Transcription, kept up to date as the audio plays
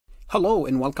Hello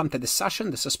and welcome to this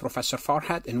session. This is Professor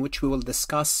Farhat, in which we will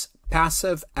discuss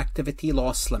passive activity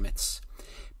loss limits.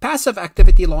 Passive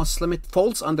activity loss limit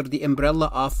falls under the umbrella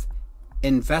of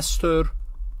investor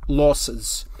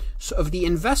losses. So if the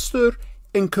investor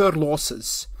incur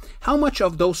losses, how much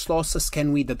of those losses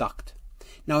can we deduct?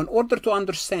 Now, in order to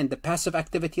understand the passive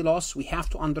activity loss, we have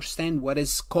to understand what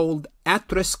is called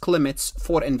at-risk limits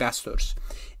for investors.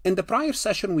 In the prior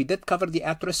session, we did cover the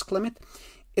at-risk limit.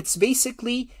 It's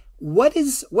basically what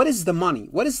is the money,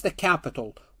 what is the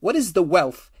capital, what is the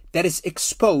wealth that is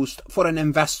exposed for an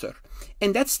investor?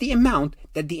 And that's the amount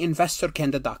that the investor can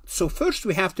deduct. So first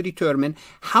we have to determine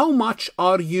how much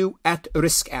are you at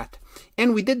risk at.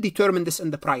 And we did determine this in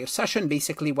the prior session,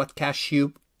 basically what cash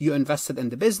you invested in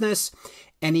the business,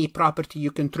 any property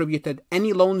you contributed,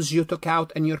 any loans you took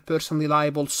out and you're personally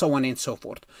liable, so on and so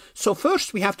forth. So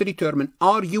first we have to determine,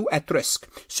 are you at risk?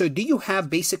 So do you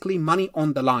have basically money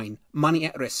on the line, money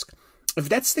at risk? If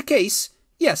that's the case,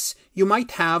 yes, you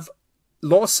might have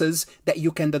losses that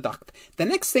you can deduct. The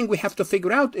next thing we have to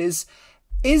figure out is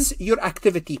your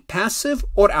activity passive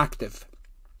or active?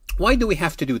 Why do we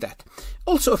have to do that?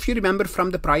 Also, if you remember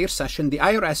from the prior session, the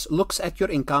IRS looks at your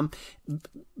income,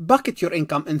 bucket your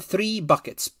income in three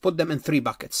buckets, put them in three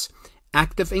buckets: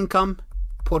 active income,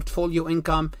 portfolio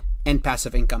income, and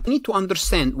passive income. You need to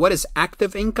understand what is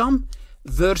active income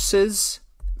versus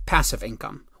passive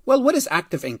income. Well, what is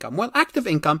active income? Well, active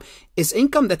income is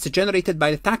income that's generated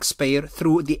by the taxpayer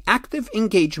through the active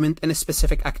engagement in a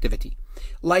specific activity.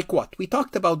 Like what? We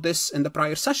talked about this in the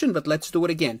prior session, but let's do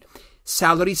it again.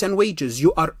 Salaries and wages.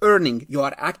 You are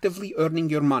actively earning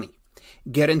your money.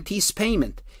 Guarantees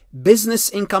payment. Business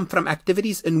income from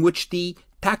activities in which the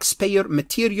taxpayer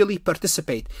materially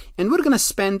participate. And we're going to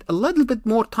spend a little bit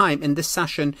more time in this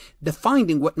session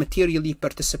defining what materially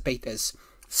participate is.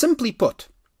 Simply put,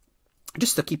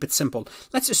 just to keep it simple,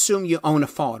 let's assume you own a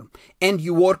farm and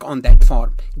you work on that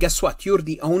farm. Guess what? You're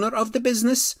the owner of the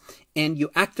business and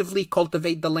you actively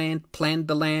cultivate the land, plant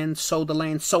the land, sow the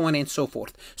land, so on and so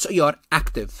forth. So you are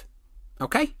active.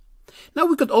 Okay? Now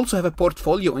we could also have a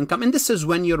portfolio income, and this is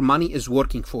when your money is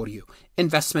working for you.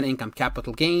 Investment income,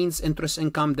 capital gains, interest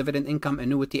income, dividend income,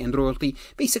 annuity, and royalty.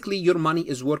 Basically, your money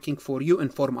is working for you in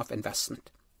form of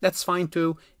investment. That's fine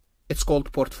too. It's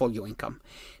called portfolio income.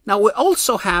 Now we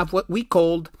also have what we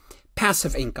called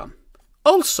passive income.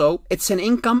 Also, it's an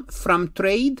income from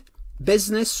trade,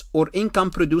 business, or income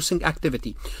producing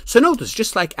activity. So notice,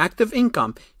 just like active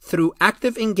income, through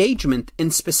active engagement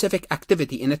in specific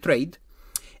activity in a trade,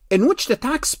 in which the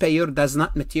taxpayer does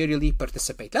not materially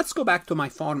participate. Let's go back to my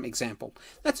farm example.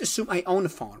 Let's assume I own a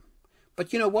farm.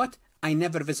 But you know what? I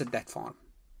never visit that farm.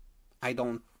 I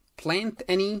don't plant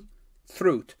any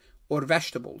fruit or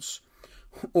vegetables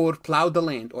or plow the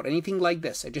land or anything like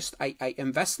this. I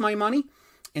invest my money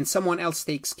and someone else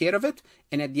takes care of it.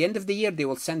 And at the end of the year, they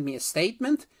will send me a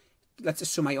statement. Let's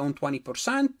assume I own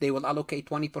 20%. They will allocate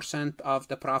 20% of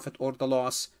the profit or the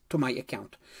loss to my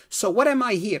account. So what am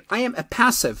I here? I am a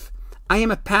passive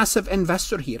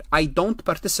investor here. I don't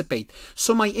participate.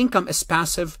 So my income is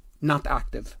passive, not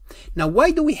active. Now,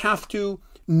 why do we have to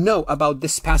know about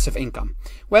this passive income?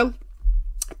 Well,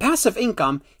 passive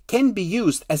income can be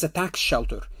used as a tax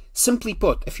shelter. Simply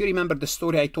put, if you remember the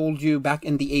story I told you back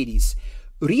in the 80s,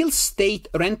 real estate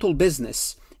rental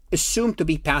business assumed to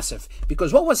be passive,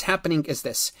 because what was happening is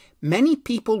this: many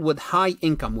people with high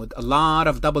income, with a lot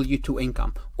of W-2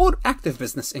 income or active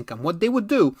business income, what they would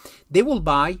do, they will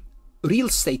buy real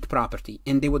estate property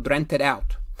and they would rent it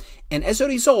out. And as a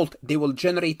result, they will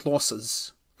generate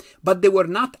losses. But they were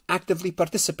not actively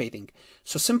participating.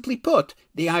 So simply put,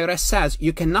 the IRS says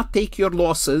you cannot take your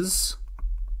losses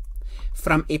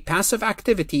from a passive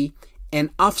activity and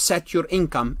offset your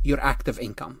income, your active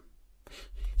income.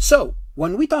 So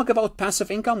when we talk about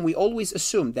passive income, we always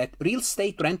assume that real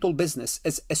estate rental business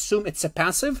assume it's a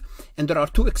passive, and there are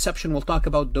two exceptions. We'll talk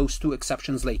about those two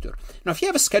exceptions later. Now, if you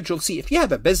have a Schedule C, if you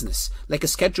have a business like a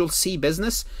Schedule C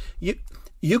business,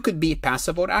 you could be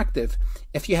passive or active.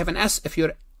 If you have an S,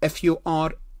 if you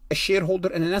are a shareholder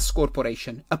in an S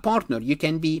corporation, a partner, you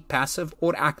can be passive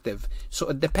or active. So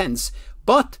it depends.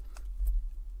 But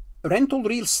rental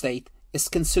real estate is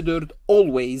considered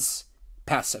always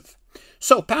passive.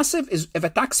 So passive is if a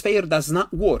taxpayer does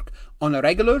not work on a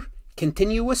regular,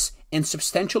 continuous, and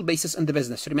substantial basis in the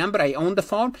business. Remember, I own the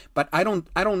farm, but I don't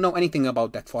know anything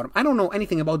about that farm. I don't know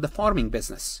anything about the farming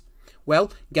business.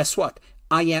 Well, guess what?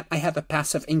 I have a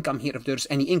passive income here, if there's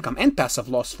any income, and passive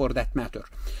loss for that matter.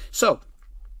 So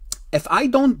if I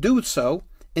don't do so,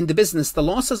 in the business, the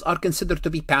losses are considered to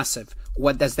be passive.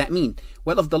 What does that mean?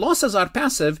 Well, if the losses are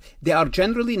passive, they are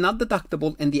generally not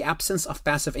deductible in the absence of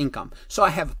passive income. So I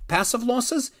have passive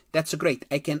losses. That's great.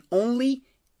 I can only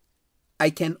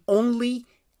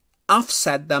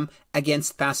offset them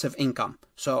against passive income.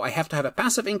 So I have to have a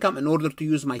passive income in order to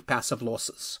use my passive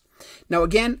losses. Now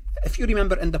again, if you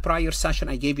remember in the prior session,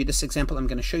 I gave you this example. I'm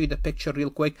going to show you the picture real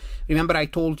quick. Remember I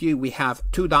told you we have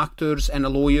 2 doctors and a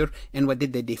lawyer, and what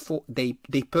did they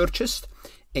they purchased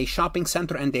a shopping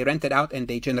center and they rent it out and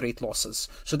they generate losses.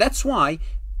 So that's why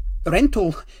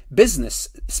rental business,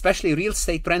 especially real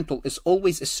estate rental, is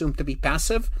always assumed to be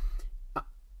passive,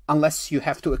 unless you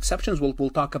have 2 exceptions. We'll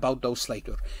talk about those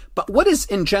later. But what is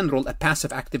in general a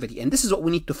passive activity? And this is what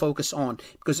we need to focus on,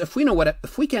 because if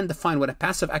we can define what a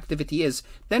passive activity is,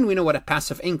 then we know what a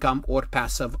passive income or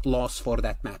passive loss for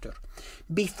that matter.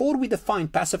 Before we define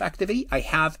passive activity, I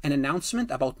have an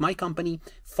announcement about my company,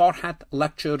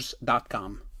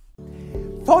 farhatlectures.com.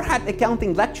 Farhat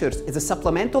Accounting Lectures is a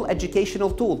supplemental educational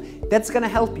tool that's going to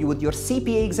help you with your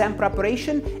CPA exam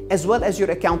preparation as well as your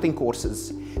accounting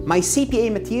courses. My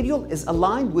CPA material is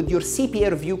aligned with your CPA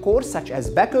review course such as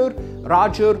Becker,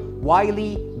 Roger,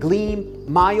 Wiley,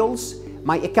 Gleam, Miles.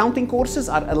 My accounting courses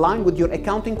are aligned with your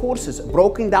accounting courses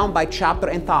broken down by chapter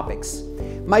and topics.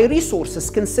 My resources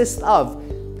consist of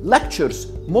lectures,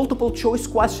 multiple choice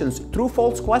questions,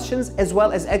 true-false questions, as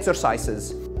well as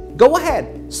exercises. Go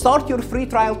ahead, start your free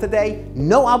trial today.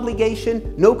 No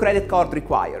obligation, no credit card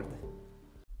required.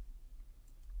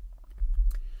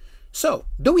 So,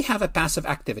 do we have a passive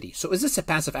activity? So is this a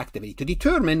passive activity? To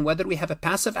determine whether we have a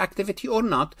passive activity or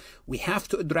not, we have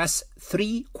to address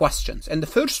 3 questions. And the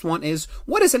first one is,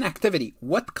 what is an activity?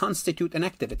 What constitutes an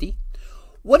activity?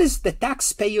 What is the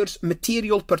taxpayer's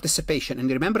material participation? And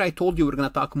remember I told you we're going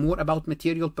to talk more about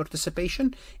material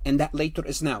participation, and that later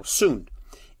is now, soon.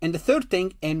 And the third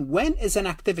thing, and when is an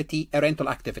activity a rental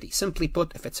activity? Simply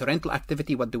put, if it's a rental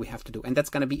activity, what do we have to do? And that's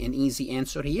going to be an easy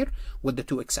answer here with the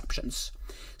 2 exceptions.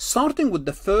 Starting with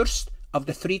the first of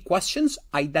the 3 questions,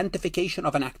 identification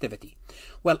of an activity.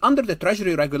 Well, under the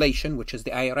Treasury regulation, which is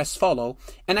the IRS follow,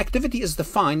 an activity is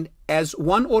defined as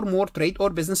one or more trade or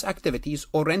business activities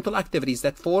or rental activities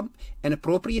that form an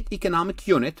appropriate economic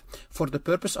unit for the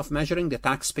purpose of measuring the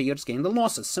taxpayer's gain or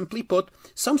losses. Simply put,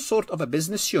 some sort of a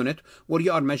business unit where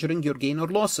you are measuring your gain or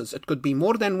losses. It could be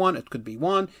more than one, it could be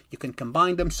one, you can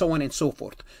combine them, so on and so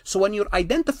forth. So when you're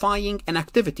identifying an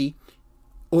activity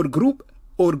or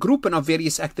grouping of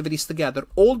various activities together,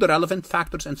 all the relevant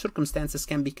factors and circumstances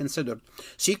can be considered.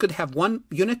 So you could have one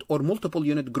unit or multiple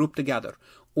units grouped together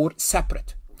or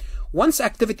separate. Once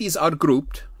activities are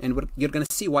grouped, and you're going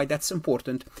to see why that's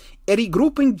important, a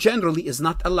regrouping generally is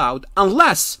not allowed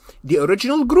unless the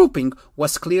original grouping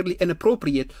was clearly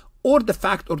inappropriate or the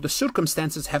fact or the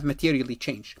circumstances have materially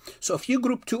changed. So if you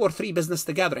group 2 or 3 business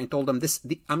together and told them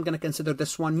I'm going to consider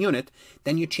this one unit,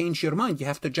 then you change your mind. You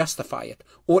have to justify it.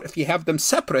 Or if you have them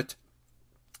separate,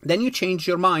 then you change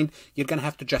your mind. You're going to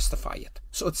have to justify it.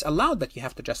 So it's allowed that you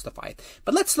have to justify it.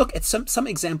 But let's look at some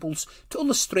examples to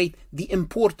illustrate the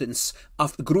importance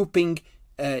of grouping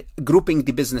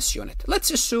the business unit.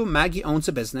 Let's assume Maggie owns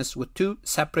a business with 2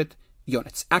 separate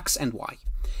units, X and Y.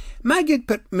 Maggie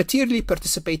materially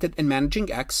participated in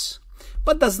managing X,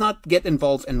 but does not get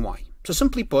involved in Y. So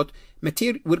simply put, we're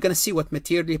going to see what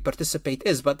materially participate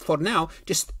is, but for now,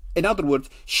 just in other words,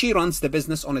 she runs the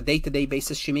business on a day-to-day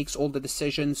basis. She makes all the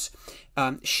decisions.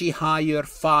 She hire,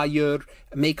 fire,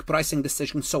 make pricing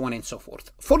decisions, so on and so forth.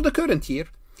 For the current year,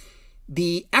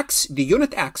 the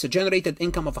unit X generated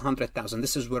income of $100,000.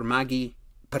 This is where Maggie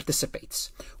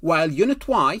participates, while unit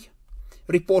Y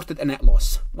reported a net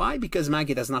loss. Why? Because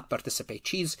Maggie does not participate.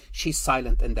 She's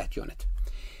silent in that unit.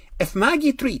 If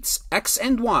Maggie treats X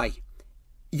and Y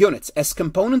units as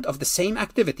component of the same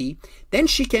activity, then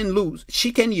she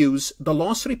can use the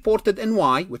loss reported in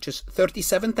Y, which is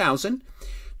 $37,000,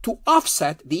 to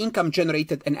offset the income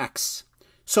generated in X.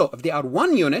 So if they are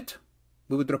one unit,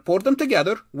 we would report them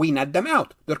together, we net them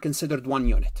out. They're considered one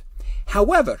unit.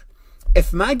 However,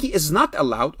 if Maggie is not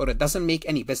allowed, or it doesn't make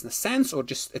any business sense, or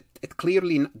just it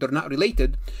clearly they're not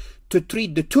related, to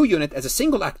treat the 2 unit as a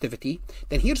single activity,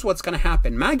 then here's what's going to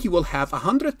happen. Maggie will have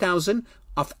 $100,000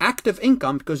 of active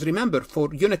income, because remember,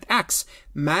 for unit X,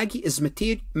 Maggie is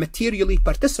materially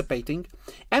participating,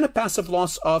 and a passive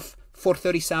loss of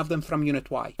 $37,000 from unit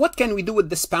Y. What can we do with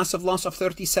this passive loss of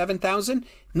 $37,000?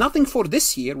 Nothing for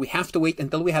this year. We have to wait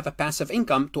until we have a passive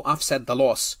income to offset the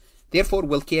loss. Therefore,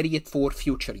 we'll carry it for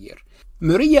future year.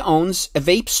 Maria owns a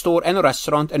vape store and a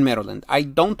restaurant in Maryland. I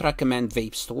don't recommend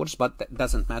vape stores, but that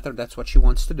doesn't matter. That's what she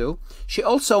wants to do. She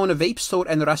also owns a vape store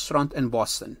and a restaurant in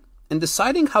Boston. in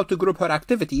deciding how to group her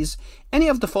activities, any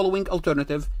of the following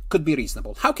alternative could be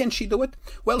reasonable. How can she do it?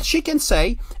 Well, she can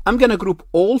say, I'm going to group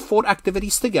all 4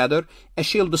 activities together as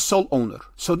she's the sole owner.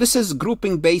 So this is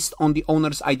grouping based on the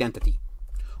owner's identity.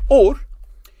 Or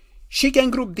she can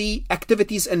group the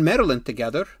activities in Maryland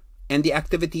together and the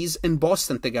activities in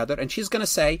Boston together, and she's going to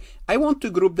say, I want to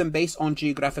group them based on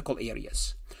geographical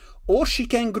areas. Or she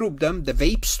can group them, the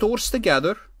vape stores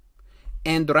together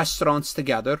and the restaurants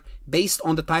together based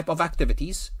on the type of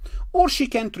activities. Or she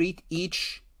can treat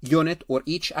each unit or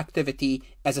each activity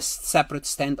as a separate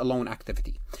standalone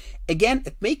activity. Again,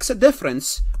 it makes a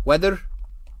difference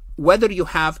whether you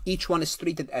have each one is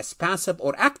treated as passive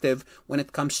or active when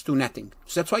it comes to netting.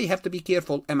 So that's why you have to be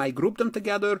careful. Am I group them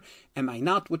together? Am I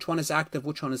not? Which one is active?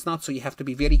 Which one is not? So you have to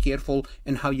be very careful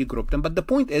in how you group them. But the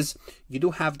point is, you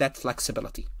do have that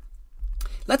flexibility.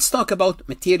 Let's talk about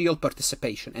material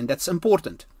participation, and that's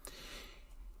important.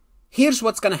 Here's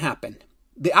what's going to happen.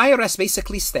 The IRS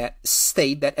basically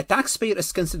state that a taxpayer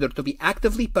is considered to be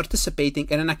actively participating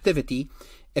in an activity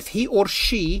if he or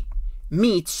she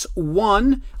meets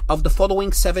one of the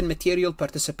following 7 material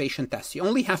participation tests. You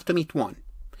only have to meet one.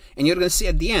 And you're going to see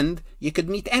at the end, you could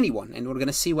meet anyone. And we're going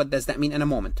to see what does that mean in a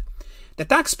moment. The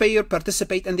taxpayer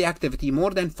participate in the activity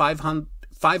more than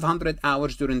 500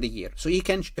 hours during the year. So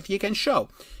if you can show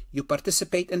you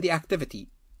participate in the activity,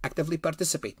 actively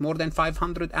participate more than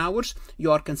 500 hours,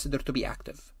 you are considered to be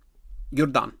active. You're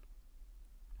done.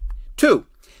 2,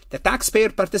 the taxpayer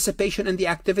participation in the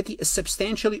activity is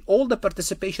substantially all the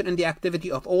participation in the activity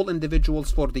of all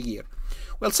individuals for the year.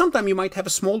 Well, sometimes you might have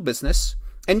a small business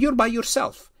and you're by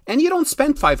yourself and you don't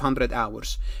spend 500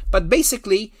 hours, but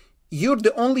basically you're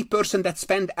the only person that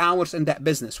spend hours in that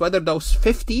business. Whether those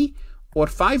 50 or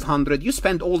 500, you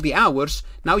spend all the hours,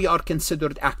 now you are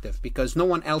considered active because no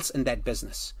one else in that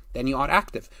business. Then you are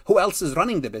active. Who else is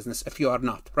running the business if you are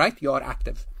not, right? You are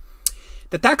active.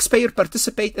 The taxpayer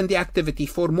participate in the activity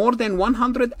for more than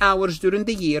 100 hours during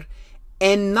the year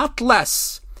and not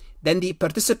less than the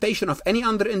participation of any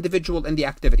other individual in the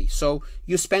activity. So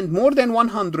you spend more than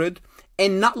 100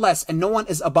 and not less, and no one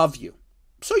is above you.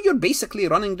 So you're basically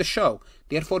running the show.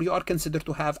 Therefore, you are considered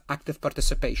to have active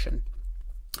participation.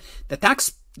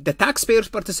 The taxpayer's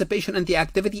participation in the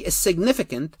activity is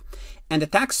significant, and the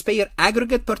taxpayer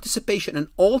aggregate participation in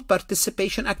all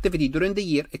participation activity during the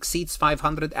year exceeds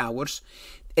 500 hours,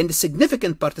 and the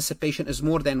significant participation is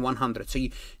more than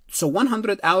 100. So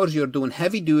 100 hours you're doing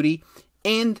heavy duty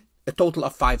and a total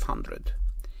of 500.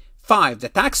 5, the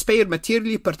taxpayer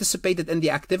materially participated in the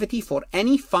activity for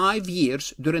any 5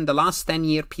 years during the last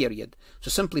 10-year period. So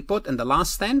simply put, in the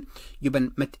last 10,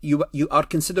 you are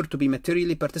considered to be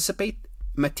materially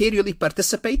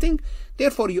participating,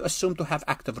 therefore you assume to have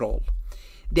active role.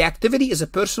 The activity is a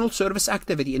personal service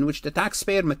activity in which the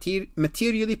taxpayer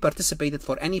materially participated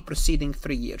for any preceding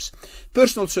 3 years.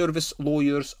 Personal service,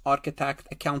 lawyers, architect,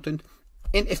 accountant.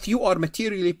 And if you are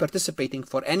materially participating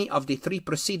for any of the 3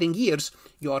 preceding years,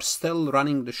 you are still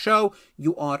running the show.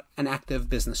 You are an active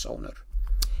business owner.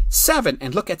 7,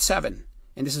 and look at 7.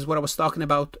 And this is what I was talking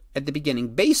about at the beginning.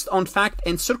 Based on fact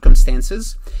and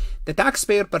circumstances, the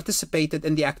taxpayer participated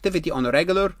in the activity on a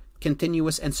regular,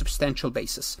 continuous, and substantial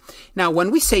basis. Now,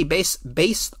 when we say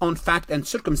based on fact and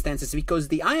circumstances, because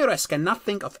the IRS cannot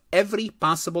think of every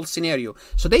possible scenario.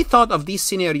 So they thought of this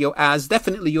scenario as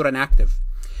definitely you're an active.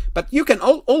 But you can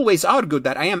always argue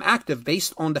that I am active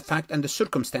based on the fact and the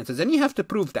circumstances, and you have to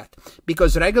prove that,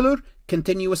 because regular,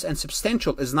 continuous, and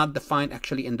substantial is not defined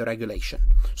actually in the regulation.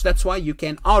 So that's why you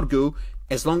can argue,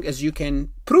 as long as you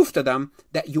can prove to them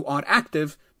that you are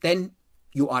active, then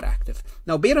you are active.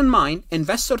 Now, bear in mind,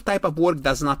 investor type of work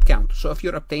does not count. So if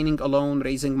you're obtaining a loan,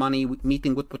 raising money,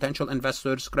 meeting with potential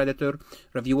investors, creditor,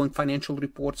 reviewing financial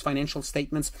reports, financial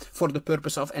statements for the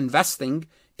purpose of investing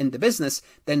in the business,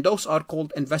 then those are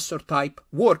called investor type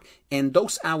work, and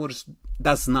those hours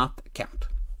does not count.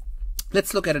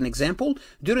 Let's look at an example.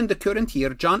 During the current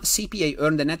year, John, CPA,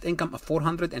 earned a net income of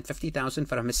 $450,000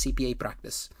 from his CPA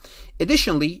practice.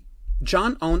 Additionally,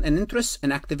 John owned an interest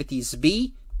in activities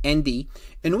B and D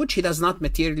in which he does not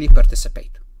materially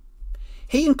participate.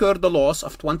 He incurred the loss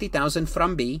of $20,000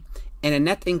 from B and a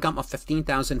net income of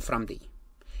 $15,000 from D.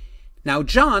 Now,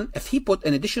 John, if he put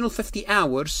an additional 50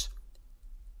 hours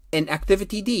in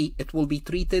activity D, it will be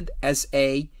treated as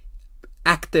a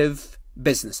active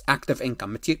business, active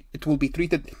income. It will be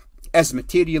treated as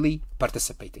materially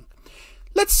participating.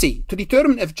 Let's see. To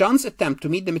determine if John's attempt to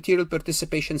meet the material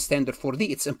participation standard for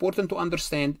D, it's important to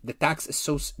understand the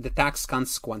tax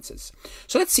consequences.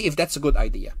 So let's see if that's a good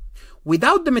idea.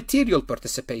 Without the material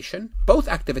participation, both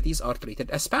activities are treated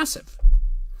as passive.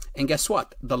 And guess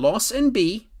what? The loss in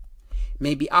B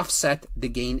maybe offset the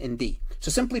gain in D.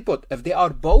 So simply put, if they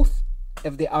are both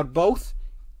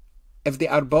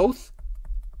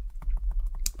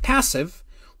passive,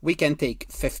 we can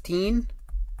take 15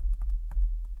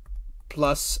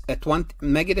 plus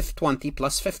negative 20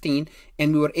 plus 15,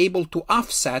 and we were able to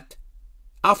offset,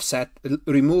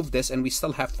 remove this, and we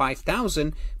still have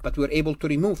 5,000, but we were able to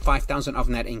remove 5,000 of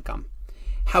net income.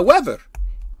 However,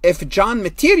 if John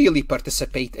materially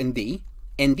participates in D,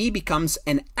 and D becomes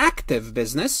an active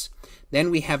business, then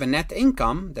we have a net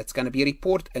income that's going to be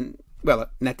reported,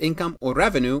 well, net income or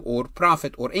revenue or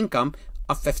profit or income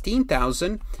of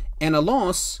 15,000, and a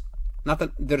loss.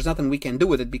 There's nothing we can do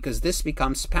with it because this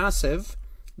becomes passive.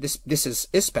 This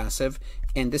is passive,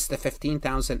 and the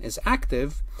 15,000 is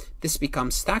active. This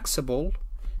becomes taxable,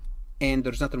 and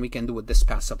there's nothing we can do with this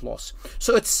passive loss.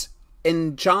 So it's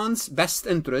in John's best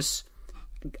interest,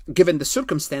 given the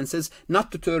circumstances,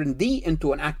 not to turn D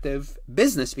into an active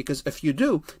business, because if you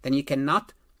do, then you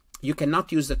cannot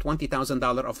use the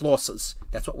 $20,000 of losses.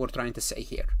 That's what we're trying to say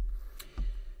here.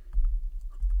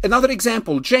 Another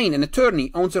example, Jane, an attorney,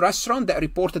 owns a restaurant that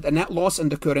reported a net loss in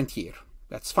the current year.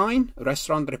 That's fine. A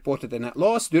restaurant reported a net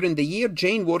loss. During the year,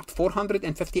 Jane worked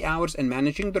 450 hours in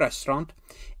managing the restaurant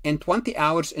and 20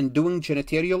 hours in doing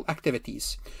janitorial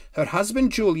activities. Her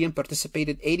husband, Julian,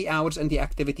 participated 80 hours in the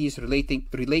activities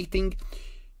related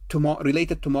to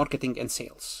marketing and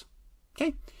sales.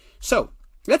 Okay, so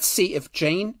let's see if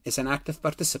Jane is an active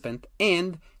participant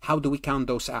and how do we count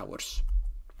those hours.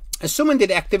 Assuming that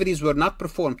the activities were not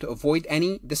performed to avoid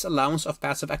any disallowance of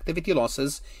passive activity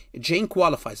losses, Jane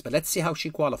qualifies. But let's see how she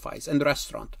qualifies in the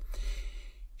restaurant.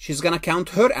 She's going to count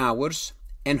her hours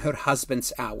and her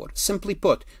husband's hour. Simply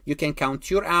put, you can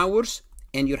count your hours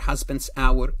and your husband's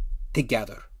hour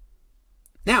together.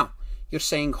 Now, you're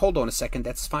saying, hold on a second,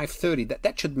 that's 530.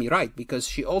 That should be right, because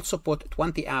she also put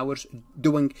 20 hours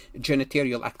doing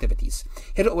janitorial activities.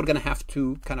 Here's what we're going to have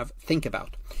to kind of think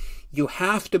about. You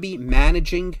have to be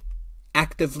managing,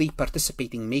 actively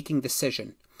participating, making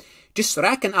decision. Just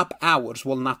racking up hours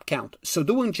will not count. So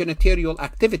doing janitorial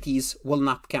activities will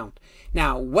not count.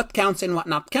 Now, what counts and what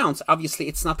not counts, obviously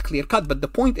it's not clear cut, but the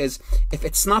point is, if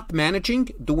it's not managing,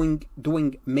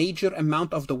 doing major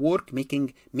amount of the work,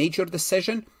 making major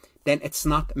decision, then it's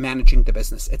not managing the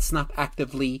business. It's not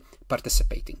actively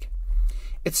participating.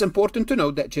 It's important to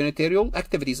note that janitorial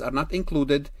activities are not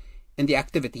included in the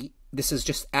activity. This is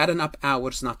just adding up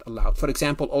hours not allowed. For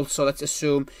example, also let's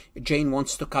assume Jane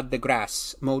wants to cut the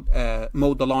grass, mow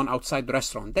the lawn outside the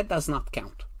restaurant. That does not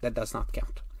count. That does not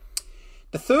count.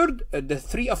 The third, the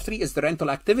 3 of 3 is the rental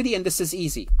activity, and this is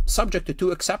easy. Subject to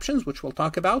 2 exceptions, which we'll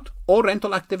talk about. All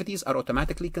rental activities are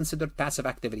automatically considered passive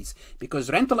activities, because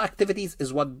rental activities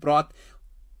is what brought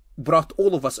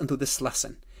all of us into this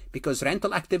lesson. Because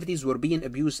rental activities were being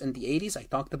abused in the 80s. I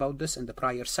talked about this in the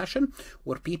prior session,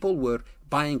 where people were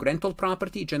buying rental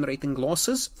property, generating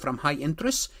losses from high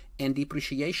interest and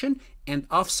depreciation, and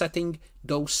offsetting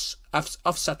the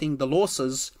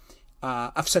losses,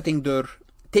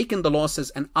 taking the losses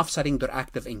and offsetting their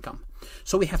active income.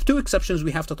 So we have 2 exceptions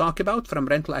we have to talk about from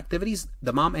rental activities: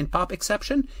 the mom and pop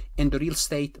exception and the real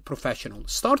estate professional.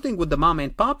 Starting with the mom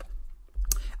and pop.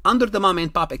 Under the mom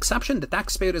and pop exception, the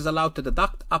taxpayer is allowed to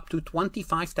deduct up to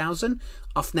 $25,000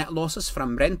 of net losses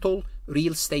from rental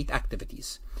real estate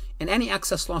activities, and any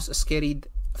excess loss is carried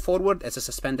forward as a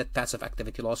suspended passive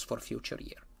activity loss for a future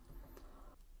year.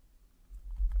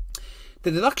 The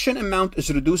deduction amount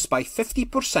is reduced by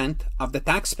 50% of the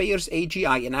taxpayer's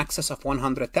AGI in excess of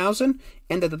 $100,000,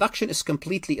 and the deduction is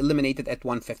completely eliminated at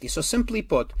 $150,000. So simply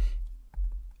put,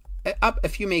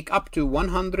 if you make up to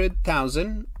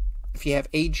 $100,000, if you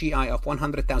have AGI of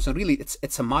 100,000, really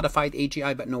it's a modified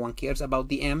AGI, but no one cares about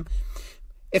the M.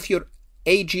 If your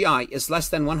AGI is less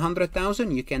than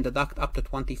 100,000, you can deduct up to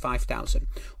 25,000.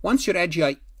 Once your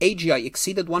AGI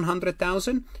exceeded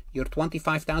 100,000, your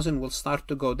 25,000 will start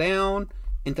to go down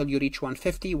until you reach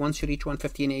 150. Once you reach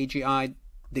 150 in AGI,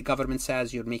 the government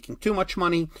says you're making too much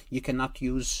money. You cannot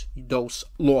use those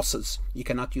losses. You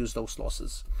cannot use those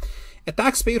losses. A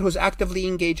taxpayer who's actively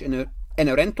engaged in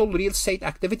a rental real estate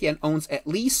activity and owns at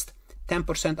least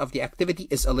 10% of the activity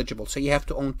is eligible. So you have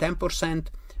to own 10%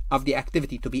 of the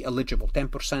activity to be eligible,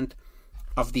 10%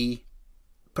 of the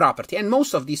property. And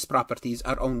most of these properties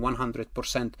are owned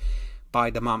 100% by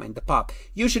the mom and the pop.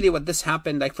 Usually what this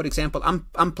happened, like for example,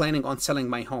 I'm planning on selling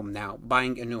my home now,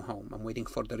 buying a new home. I'm waiting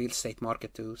for the real estate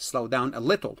market to slow down a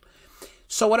little.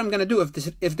 So what I'm going to do,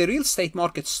 if the real estate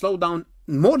market slow down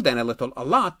more than a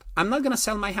lot, I'm not going to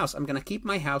sell my house. I'm going to keep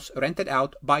my house, rent it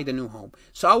out, buy the new home.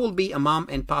 So I will be a mom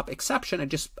and pop exception.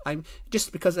 I'm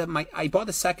just because of I bought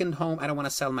a second home. I don't want to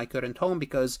sell my current home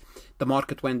because the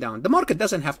market went down. The market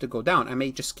doesn't have to go down. I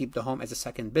may just keep the home as a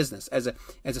second business, as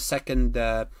a second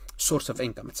source of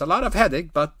income. It's a lot of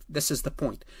headache, but this is the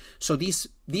point. So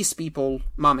these people,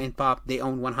 mom and pop, they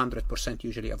own 100%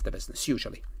 usually of the business,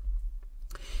 usually.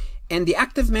 And the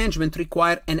active management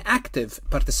require an active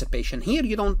participation. Here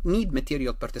you don't need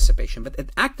material participation, but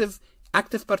an active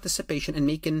participation in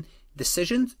making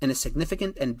decisions in a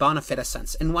significant and bona fide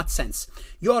sense. In what sense?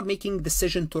 You are making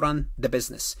decision to run the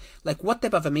business. Like what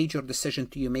type of a major decision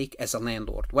do you make as a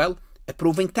landlord? Well,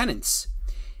 approving tenants,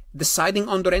 deciding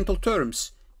on the rental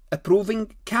terms,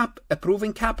 approving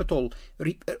capital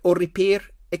or repair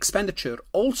expenditure.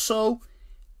 Also,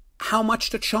 how much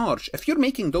to charge. If you're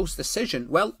making those decisions,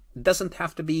 well, it doesn't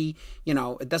have to be,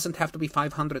 it doesn't have to be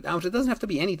 500 hours. It doesn't have to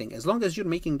be anything. As long as you're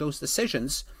making those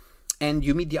decisions and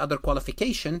you meet the other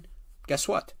qualification, guess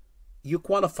what? You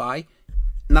qualify.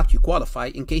 Not you qualify.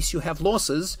 In case you have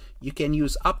losses, you can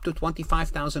use up to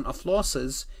 25,000 of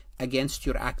losses against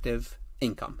your active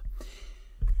income.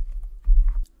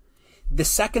 The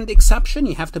second exception,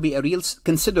 you have to be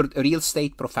considered a real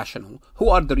estate professional. Who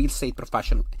are the real estate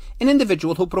professional? An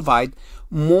individual who provide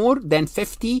more than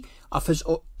 50 of his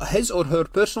or her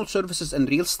personal services in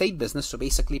real estate business, so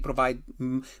basically provide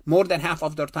more than half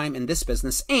of their time in this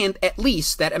business, and at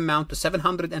least that amount to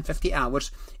 750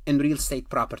 hours in real estate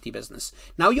property business.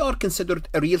 Now you are considered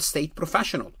a real estate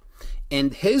professional,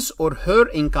 and his or her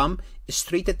income is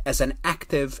treated as an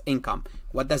active income.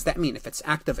 What does that mean? If it's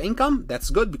active income, that's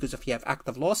good, because if you have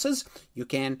active losses, you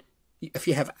can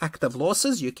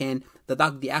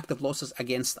deduct the active losses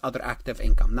against other active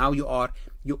income. Now your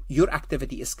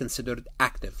activity is considered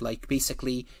active. Like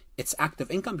basically it's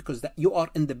active income because you are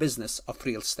in the business of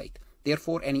real estate.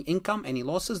 Therefore, any income, any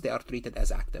losses, they are treated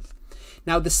as active.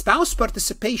 Now, the spouse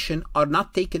participation are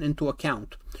not taken into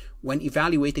account when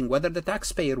evaluating whether the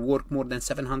taxpayer worked more than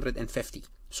 750.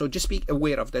 So just be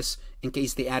aware of this in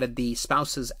case they added the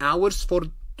spouse's hours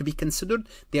to be considered.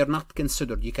 They are not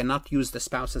considered. You cannot use the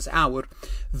spouse's hour.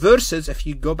 Versus if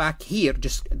you go back here,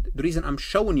 just the reason I'm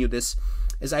showing you this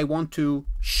is I want to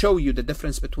show you the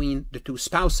difference between the two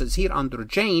spouses. Here under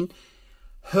Jane,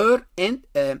 her and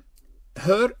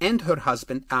her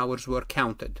husband hours were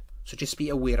counted. So just be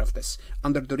aware of this.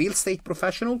 Under the real estate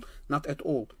professional, not at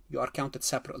all. You are counted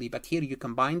separately, but here you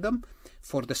combine them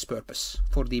for this purpose,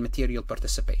 for the material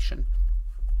participation.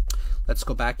 Let's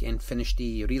go back and finish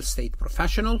the real estate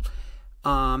professional.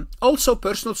 Also,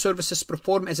 personal services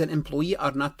performed as an employee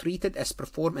are not treated as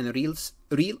performed in a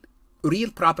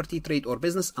real property, trade, or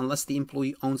business unless the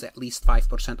employee owns at least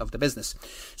 5% of the business.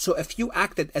 So if you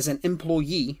acted as an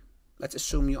employee, let's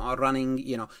assume you are running,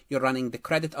 you're running the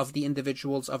credit of the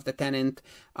individuals, of the tenant.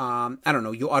 I don't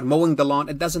know, you are mowing the lawn.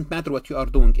 It doesn't matter what you are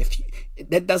doing.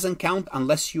 That doesn't count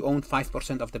unless you own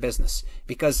 5% of the business.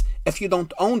 Because if you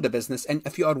don't own the business, and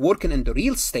if you are working in the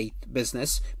real estate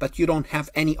business, but you don't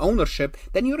have any ownership,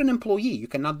 then you're an employee. You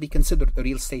cannot be considered a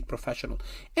real estate professional.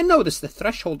 And notice the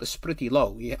threshold is pretty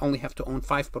low. You only have to own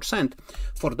 5%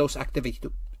 for those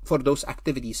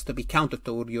activities to be counted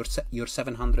toward your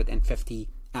 750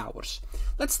 hours.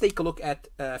 Let's take a look at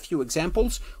a few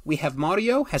examples. We have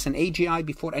Mario has an AGI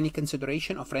before any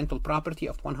consideration of rental property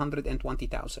of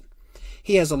 120,000.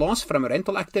 He has a loss from a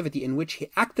rental activity in which he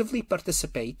actively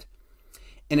participates.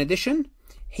 In addition,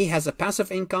 he has a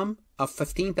passive income of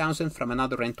 15,000 from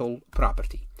another rental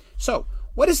property. So,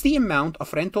 what is the amount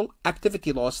of rental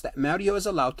activity loss that Mario is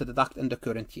allowed to deduct in the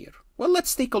current year? Well,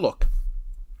 let's take a look.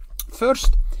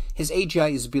 First, his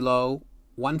AGI is below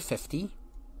 150.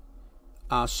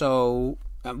 So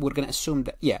we're going to assume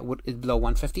that, it's below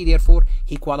 150. Therefore,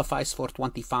 he qualifies for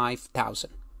 25,000,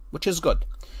 which is good.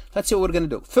 Let's see what we're going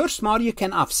to do. First, Mario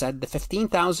can offset the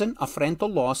 15,000 of rental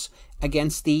loss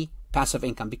against the passive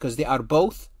income because they are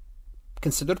both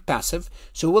considered passive.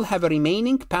 So we'll have a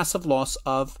remaining passive loss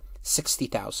of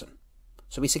 60,000.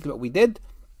 So basically what we did,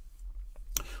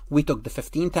 we took the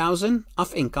 15,000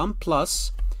 of income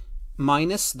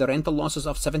minus the rental losses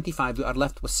of 75, we are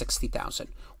left with 60,000.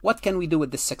 What can we do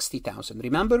with the 60,000?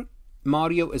 Remember,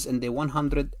 Mario is in the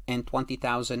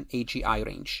 120,000 AGI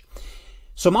range.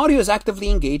 So Mario is actively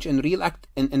engaged in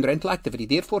rental activity.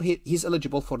 Therefore, he's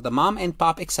eligible for the mom and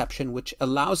pop exception, which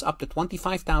allows up to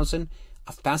 25,000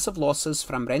 of passive losses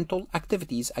from rental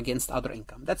activities against other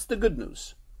income. That's the good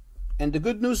news. And the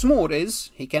good news more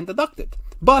is he can deduct it.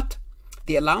 But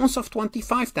the allowance of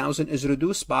 25,000 is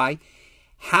reduced by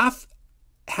half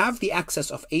have the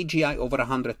excess of AGI over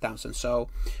 100,000. So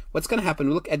what's going to happen?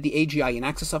 We look at the AGI in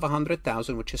excess of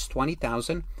 100,000, which is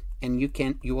 20,000, and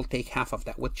you will take half of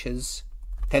that, which is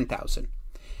 10,000.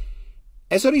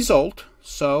 As a result,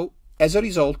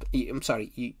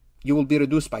 you will be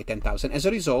reduced by 10,000. As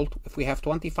a result, if we have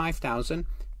 25,000,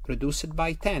 reduce it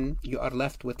by 10, you are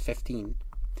left with 15.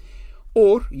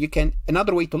 Or you can,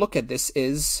 another way to look at this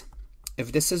is,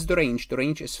 if this is the range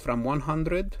is from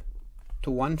 100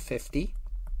 to 150,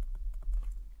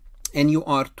 and you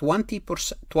are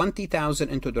 20,000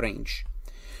 into the range.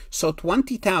 So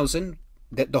 20,000,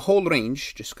 the whole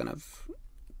range,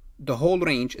 the whole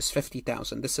range is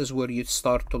 50,000. This is where you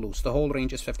start to lose. The whole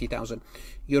range is 50,000.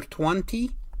 You're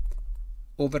 20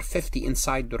 over 50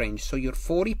 inside the range. So you're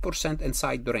 40%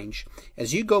 inside the range.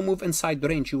 As you move inside the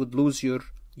range, you will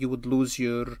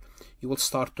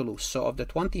start to lose. So of the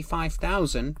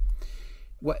 25,000,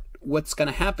 what's going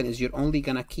to happen is you're only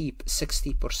going to keep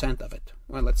 60% of it.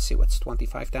 Well, let's see, what's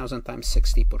 25,000 times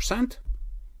 60%?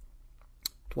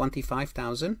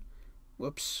 25,000,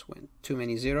 whoops, went too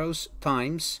many zeros,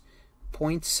 times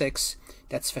 0.6,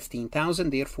 that's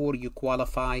 15,000. Therefore, you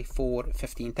qualify for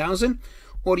 15,000.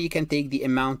 Or you can take the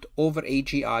amount over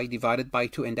AGI divided by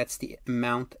 2, and that's the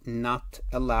amount not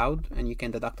allowed, and you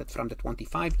can deduct it from the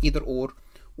 25. Either or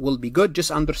will be good. Just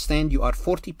understand you are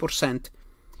 40%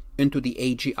 into the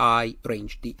AGI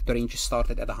range. The range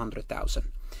started at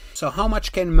 100,000. So how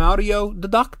much can Mario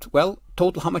deduct? Well,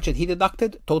 total, how much had he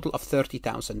deducted? Total of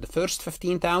 30,000. The first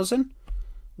 15,000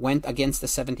 went against the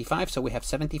 75, so we have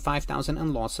 75,000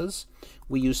 in losses.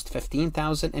 We used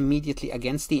 15,000 immediately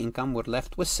against the income. We're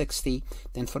left with 60.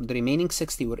 Then for the remaining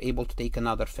 60, we're able to take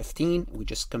another 15. We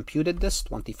just computed this,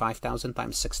 25,000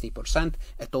 times 60%,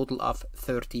 a total of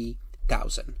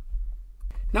 30,000.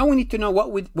 Now we need to know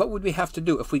what would we have to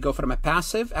do if we go from a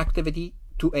passive activity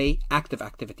to a active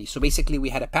activity. So basically we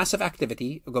had a passive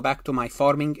activity. I'll go back to my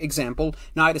farming example.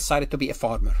 Now I decided to be a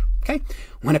farmer. Okay,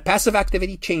 when a passive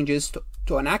activity changes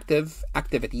to an active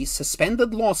activity,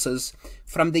 suspended losses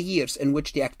from the years in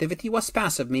which the activity was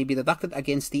passive may be deducted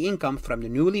against the income from the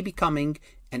newly becoming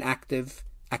an active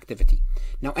activity.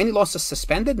 Now any losses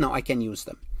suspended, now I can use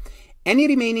them. Any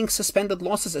remaining suspended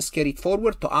losses is carried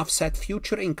forward to offset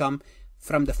future income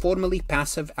from the formerly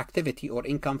passive activity or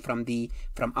income from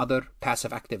other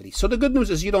passive activities. So the good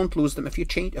news is you don't lose them.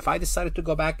 If I decided to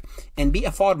go back and be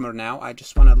a farmer now, I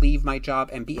just want to leave my job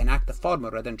and be an active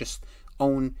farmer rather than just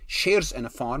own shares in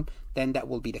a farm, then that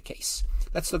will be the case.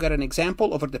 Let's look at an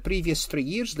example. Over the previous 3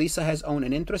 years, Lisa has owned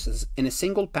an interest in a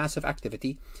single passive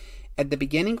activity. At the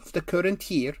beginning of the current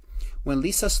year, when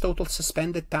Lisa's total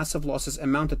suspended passive losses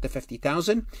amounted to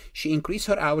 50,000, she increased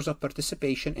her hours of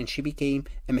participation and she became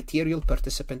a material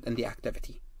participant in the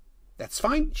activity. That's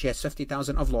fine. She has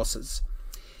 50,000 of losses.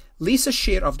 Lisa's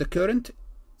share of the current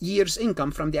year's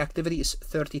income from the activity is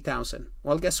 30,000.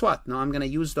 Well, guess what? Now I'm going to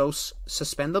use those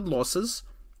suspended losses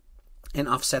and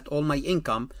offset all my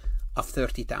income of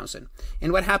 30,000.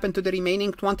 And what happened to the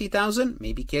remaining 20,000?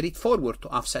 Maybe carried forward to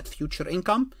offset future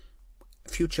income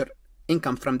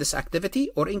from this activity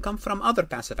or income from other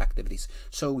passive activities.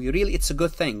 So it's a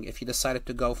good thing if you decided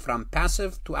to go from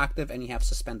passive to active and you have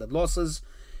suspended losses.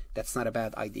 That's not a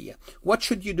bad idea. What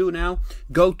should you do now?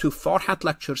 Go to Farhat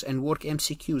Lectures and work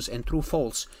MCQs and true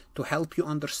false to help you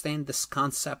understand this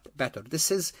concept better.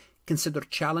 This is considered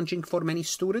challenging for many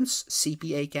students,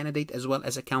 CPA candidate as well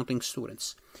as accounting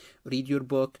students. Read your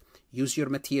book, use your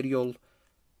material.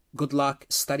 Good luck,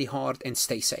 study hard, and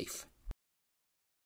stay safe.